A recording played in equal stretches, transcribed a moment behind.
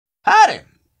Howdy.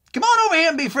 Come on over here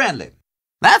and be friendly.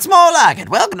 That's more like it.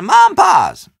 Welcome to Mom and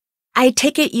Pa's. I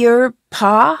take it you're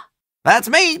Pa? That's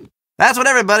me. That's what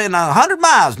everybody in 100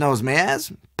 miles knows me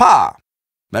as, Pa.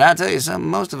 But I tell you something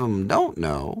most of them don't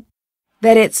know.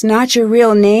 That it's not your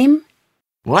real name?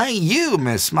 Well, ain't you,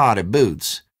 Miss Smarty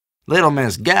Boots? Little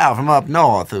Miss Gal from up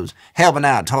north who's helping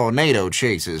out tornado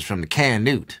chasers from the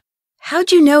Canute.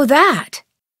 How'd you know that?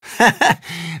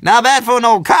 Not bad for an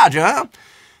old codger, huh?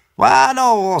 Why, I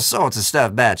know all sorts of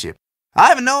stuff about you.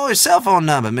 I even know your cell phone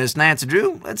number, Miss Nancy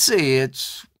Drew. Let's see,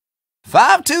 it's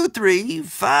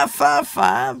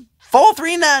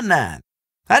 523-555-4399.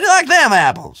 How'd you like them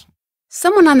apples?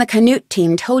 Someone on the Canute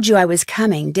team told you I was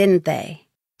coming, didn't they?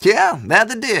 Yeah, that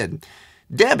they did.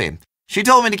 Debbie, she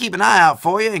told me to keep an eye out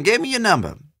for you and gave me your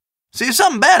number. See, if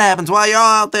something bad happens while you're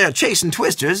all out there chasing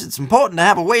twisters, it's important to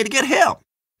have a way to get help.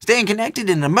 Staying connected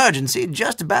in an emergency is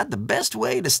just about the best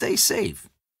way to stay safe.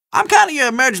 I'm kind of your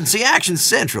emergency action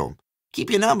central. Keep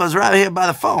your numbers right here by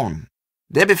the phone.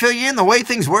 Debbie fill you in the way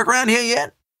things work around here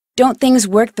yet? Don't things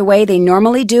work the way they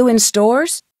normally do in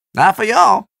stores? Not for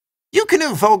y'all. You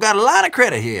Canute folk got a line of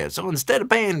credit here, so instead of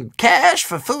paying cash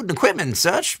for food and equipment and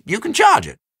such, you can charge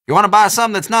it. You want to buy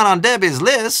something that's not on Debbie's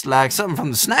list, like something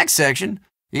from the snack section,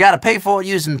 you got to pay for it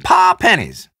using Pa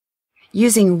pennies.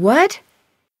 Using what?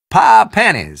 Pa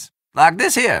pennies. Like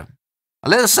this here. A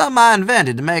little something I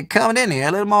invented to make coming in here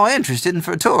a little more interesting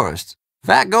for tourists. In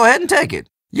fact, go ahead and take it.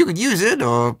 You could use it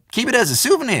or keep it as a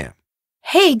souvenir.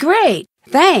 Hey, great.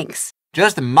 Thanks.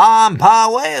 Just a Ma and Pa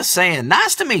way of saying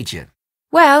nice to meet you.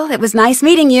 Well, it was nice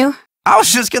meeting you. I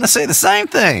was just going to say the same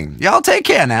thing. Y'all take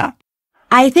care now.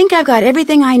 I think I've got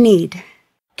everything I need.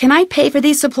 Can I pay for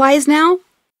these supplies now?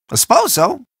 I suppose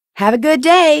so. Have a good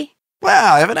day.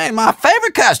 Well, if it ain't my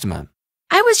favorite customer.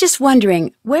 I was just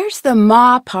wondering, where's the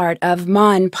Ma part of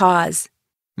Ma and Pa's?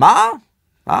 Ma?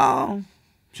 Oh,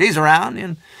 she's around,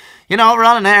 and,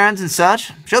 running errands and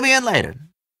such. She'll be in later.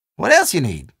 What else you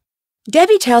need?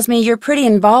 Debbie tells me you're pretty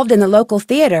involved in the local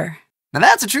theater. Now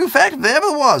that's a true fact if there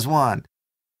ever was one.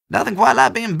 Nothing quite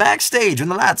like being backstage when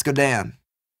the lights go down.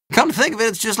 Come to think of it,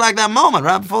 it's just like that moment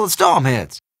right before the storm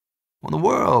hits. When the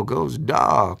world goes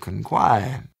dark and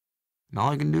quiet, and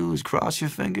all you can do is cross your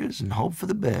fingers and hope for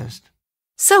the best.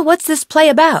 So what's this play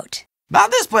about?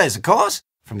 About this place, of course.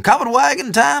 From covered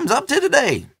wagon times up to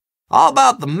today. All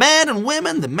about the men and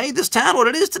women that made this town what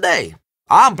it is today.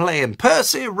 I'm playing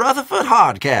Percy Rutherford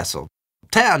Hardcastle,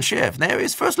 town sheriff and the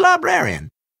area's first librarian.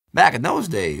 Back in those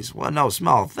days, wasn't no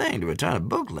small thing to return a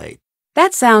book late.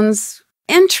 That sounds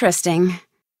interesting.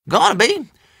 Gonna be.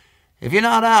 If you're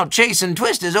not out chasing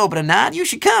twisters opening night, you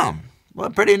should come. We're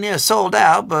pretty near sold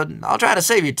out, but I'll try to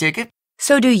save your ticket.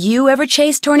 So do you ever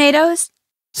chase tornadoes?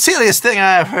 Silliest thing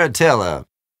I've heard tell of.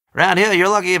 Around here, you're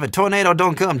lucky if a tornado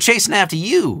don't come chasing after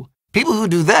you. People who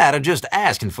do that are just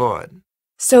asking for it.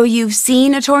 So you've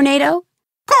seen a tornado?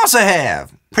 Course I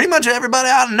have. Pretty much everybody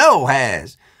I know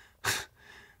has.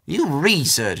 You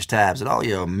research types at all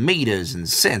your meters and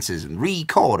sensors and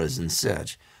recorders and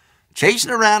such.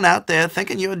 Chasing around out there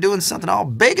thinking you're doing something all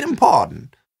big and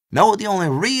important. Know what the only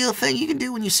real thing you can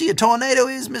do when you see a tornado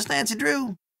is, Miss Nancy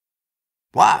Drew?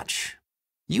 Watch.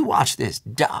 You watch this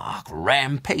dark,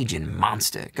 rampaging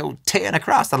monster go tearing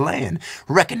across the land,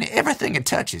 wrecking everything it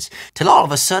touches, till all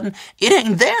of a sudden it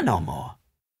ain't there no more.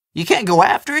 You can't go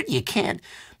after it, you can't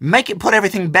make it put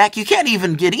everything back, you can't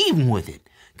even get even with it,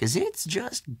 'cause it's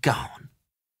just gone.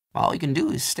 All you can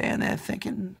do is stand there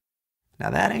thinking, now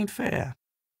that ain't fair.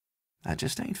 That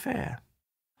just ain't fair.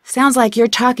 Sounds like you're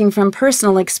talking from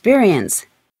personal experience.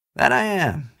 That I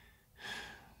am.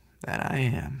 That I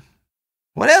am.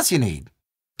 What else you need?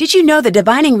 Did you know the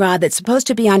divining rod that's supposed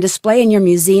to be on display in your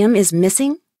museum is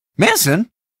missing? Missing?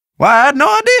 Why, I had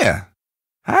no idea.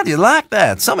 How do you like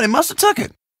that? Somebody must have took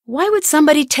it. Why would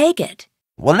somebody take it?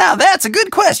 Well, now that's a good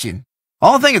question.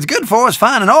 All thing it's good for is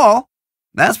fine and all.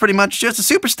 That's pretty much just a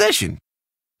superstition.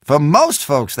 For most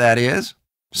folks, that is.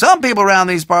 Some people around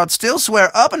these parts still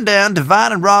swear up and down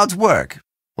divining rod's work.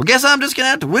 Well, guess I'm just gonna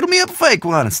have to whittle me up a fake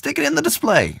one and stick it in the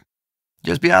display.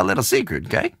 Just be our little secret,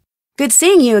 okay? Good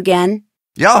seeing you again.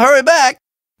 Y'all hurry back.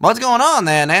 What's going on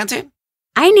there, Nancy?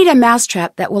 I need a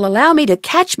mousetrap that will allow me to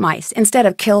catch mice instead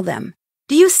of kill them.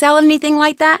 Do you sell anything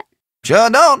like that? Sure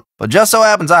don't, but just so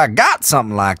happens I got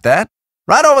something like that.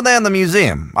 Right over there in the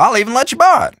museum. I'll even let you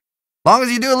borrow it. Long as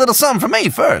you do a little something for me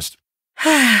first.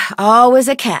 Always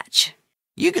a catch.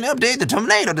 You can update the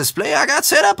tornado display I got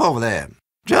set up over there.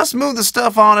 Just move the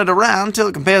stuff on it around till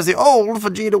it compares the old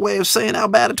Vegeta way of saying how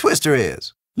bad a twister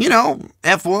is. You know,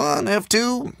 F1,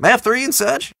 F2, F3 and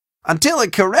such. Until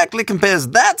it correctly compares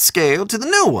that scale to the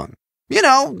new one. You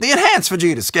know, the enhanced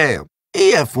Vegeta scale.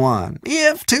 EF1,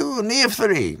 EF2, and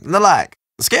EF3, and the like.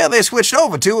 The scale they switched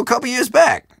over to a couple years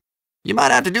back. You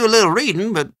might have to do a little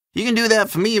reading, but you can do that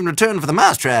for me in return for the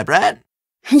mousetrap, right?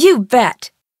 You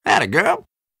bet. Howdy, girl.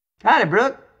 Howdy,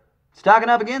 Brook. Stocking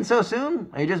up again so soon?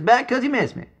 Are you just back 'cause you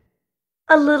missed me?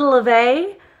 A little of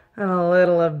A and a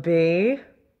little of B.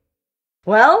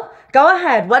 Well, go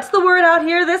ahead. What's the word out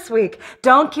here this week?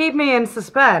 Don't keep me in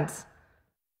suspense.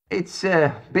 It's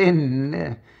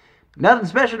been nothing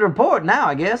special to report now,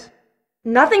 I guess.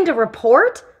 Nothing to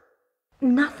report?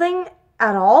 Nothing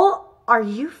at all? Are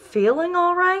you feeling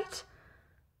all right?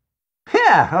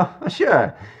 Yeah,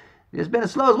 sure. It's been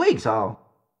as slow as weeks, all.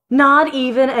 Not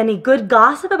even any good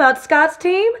gossip about Scott's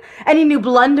team? Any new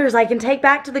blunders I can take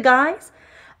back to the guys?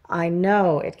 I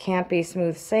know it can't be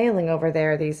smooth sailing over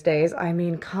there these days. I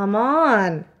mean, come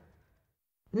on.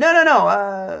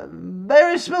 No.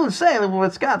 Very smooth sailing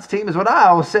with Scott's team is what I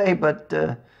always say, but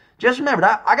just remembered,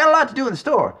 I got a lot to do in the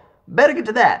store. Better get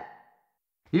to that.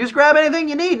 You just grab anything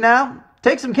you need now.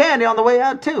 Take some candy on the way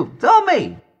out, too. It's all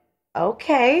me.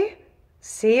 Okay.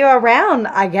 See you around,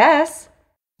 I guess.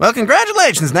 Well,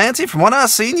 congratulations, Nancy. From what I've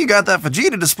seen, you got that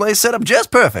Vegeta display set up just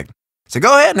perfect. So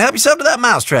go ahead and help yourself to that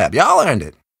mousetrap. Y'all earned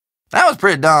it. That was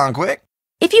pretty darn quick.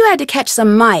 If you had to catch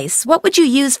some mice, what would you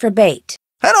use for bait?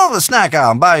 Head over to the snack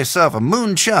aisle and buy yourself a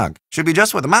moon chunk. Should be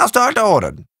just what the mouse doctor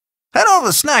ordered. Head over to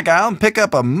the snack aisle and pick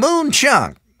up a moon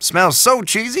chunk. Smells so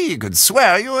cheesy you could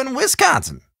swear you were in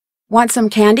Wisconsin. Want some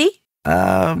candy?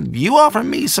 You offering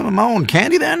me some of my own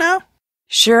candy there now?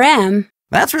 Sure am.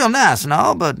 That's real nice and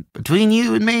all, but between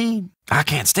you and me, I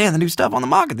can't stand the new stuff on the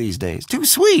market these days. Too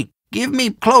sweet. Give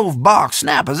me clove bark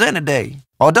snappers any day.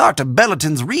 Or Dr.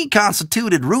 Belleton's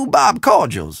reconstituted rhubarb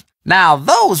cordials. Now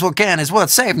those what is worth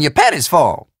saving your pennies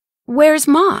for. Where's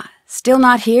Ma? Still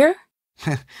not here?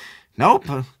 Nope.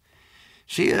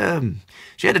 She had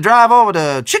to drive over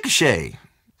to Chickasha.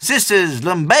 Sister's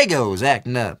lumbago's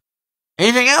acting up.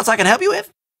 Anything else I can help you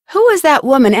with? Who is that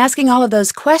woman asking all of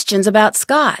those questions about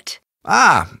Scott?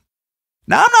 Now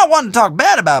I'm not one to talk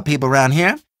bad about people around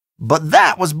here, but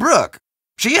that was Brook.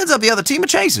 She heads up the other team of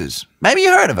chasers. Maybe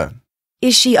you heard of her.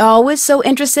 Is she always so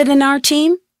interested in our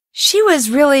team? She was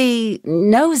really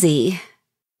nosy.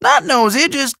 Not nosy,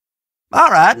 just...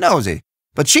 alright, nosy.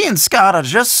 But she and Scott are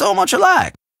just so much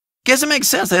alike. Guess it makes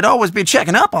sense they'd always be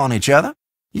checking up on each other.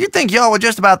 You'd think y'all were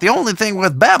just about the only thing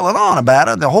worth babbling on about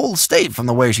her in the whole state from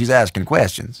the way she's asking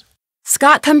questions.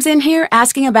 Scott comes in here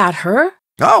asking about her?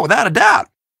 Oh, without a doubt.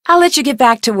 I'll let you get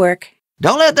back to work.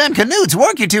 Don't let them canoots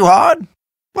work you too hard.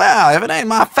 Well, if it ain't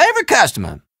my favorite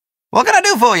customer. What can I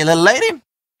do for you, little lady?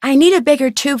 I need a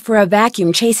bigger tube for a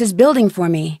vacuum Chase is building for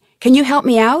me. Can you help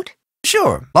me out?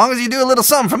 Sure, long as you do a little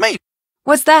something for me.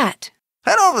 What's that?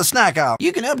 Head over to the snack aisle.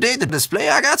 You can update the display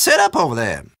I got set up over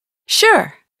there.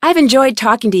 Sure. I've enjoyed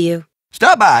talking to you.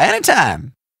 Stop by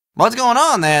anytime. What's going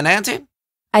on there, Nancy?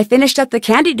 I finished up the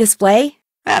candy display.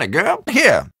 Howdy, girl.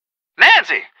 Here.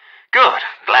 Nancy! Good.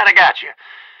 Glad I got you.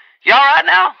 You all right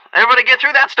now? Everybody get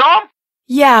through that storm?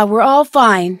 Yeah, we're all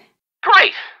fine.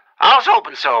 Great. I was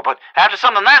hoping so, but after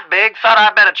something that big, thought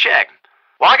I'd better check.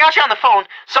 While I got you on the phone,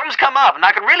 something's come up, and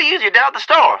I could really use you down at the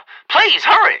store. Please,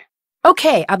 hurry.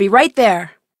 Okay, I'll be right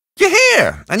there. You're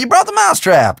here, and you brought the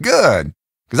mousetrap. Good.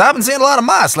 Because I've been seeing a lot of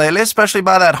mice lately, especially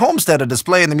by that homesteader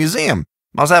display in the museum.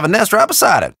 Must have a nest right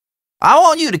beside it. I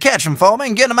want you to catch them for me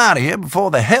and get them out of here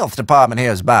before the health department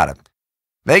hears about it.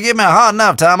 They give me a hard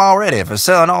enough time already for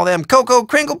selling all them Cocoa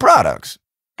Kringle products.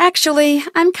 Actually,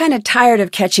 I'm kind of tired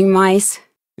of catching mice.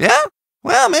 Yeah?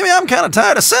 Well, maybe I'm kind of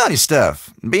tired of selling you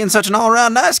stuff and being such an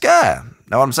all-around nice guy.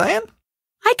 Know what I'm saying?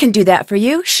 I can do that for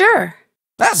you, sure.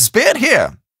 That's a spit.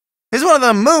 Here. Here's one of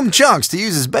them moon chunks to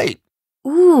use as bait.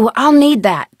 Ooh, I'll need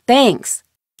that. Thanks.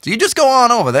 So you just go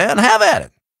on over there and have at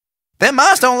it. Them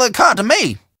mice don't look caught to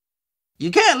me.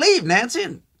 You can't leave,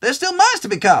 Nancy. There's still mice to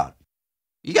be caught.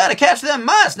 You gotta catch them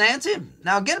mice, Nancy.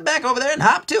 Now get back over there and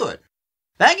hop to it.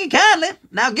 Thank you kindly.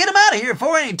 Now get 'em out of here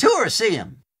before any tourists see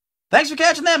 'em. Thanks for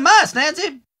catching them mice,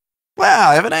 Nancy.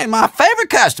 Well, if it ain't my favorite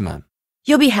customer.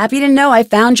 You'll be happy to know I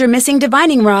found your missing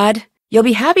divining rod. You'll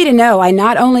be happy to know I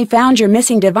not only found your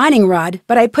missing divining rod,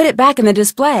 but I put it back in the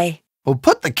display. Well,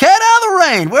 put the cat out of the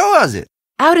rain. Where was it?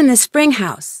 Out in the spring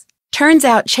house. Turns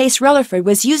out Chase Rutherford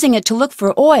was using it to look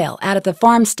for oil out at the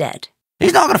farmstead.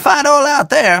 He's not gonna find oil out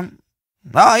there.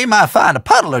 Oh, he might find a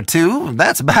puddle or two.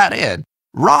 That's about it.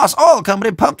 Ross Oil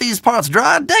Company pumped these parts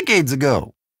dry decades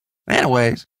ago.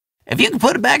 Anyways, if you can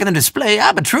put it back in the display,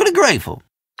 I'd be truly grateful.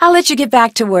 I'll let you get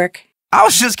back to work. I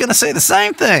was just gonna say the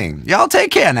same thing. Y'all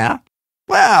take care now.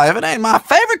 Well, if it ain't my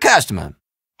favorite customer.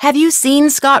 Have you seen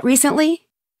Scott recently?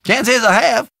 Can't say as I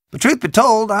have, but truth be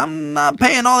told, I'm not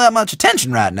paying all that much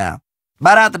attention right now.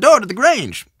 About out the door to the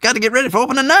Grange. Got to get ready for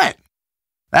opening night.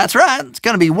 That's right, it's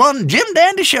gonna be one Jim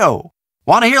Dandy show.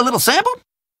 Want to hear a little sample?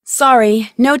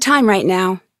 Sorry, no time right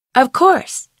now. Of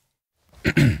course.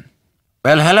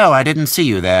 Well, hello, I didn't see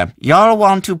you there. Y'all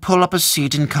want to pull up a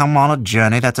seat and come on a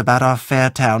journey that's about our fair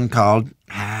town called...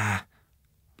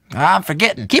 I'm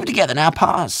forgetting. Keep it together now.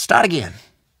 Pause. Start again.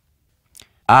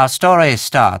 Our story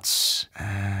starts...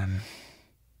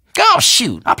 Oh,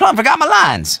 shoot. I plumb forgot my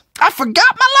lines.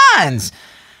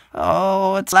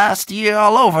 Oh, it's last year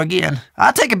all over again.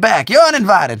 I take it back. You're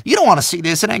uninvited. You don't want to see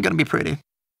this. It ain't gonna be pretty.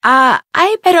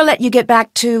 I better let you get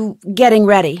back to getting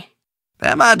ready.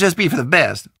 That might just be for the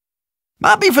best.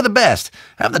 Might be for the best.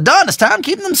 Have the darndest time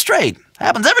keeping them straight.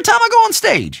 Happens every time I go on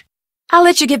stage. I'll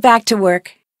let you get back to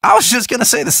work. I was just gonna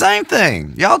say the same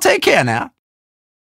thing. Y'all take care now.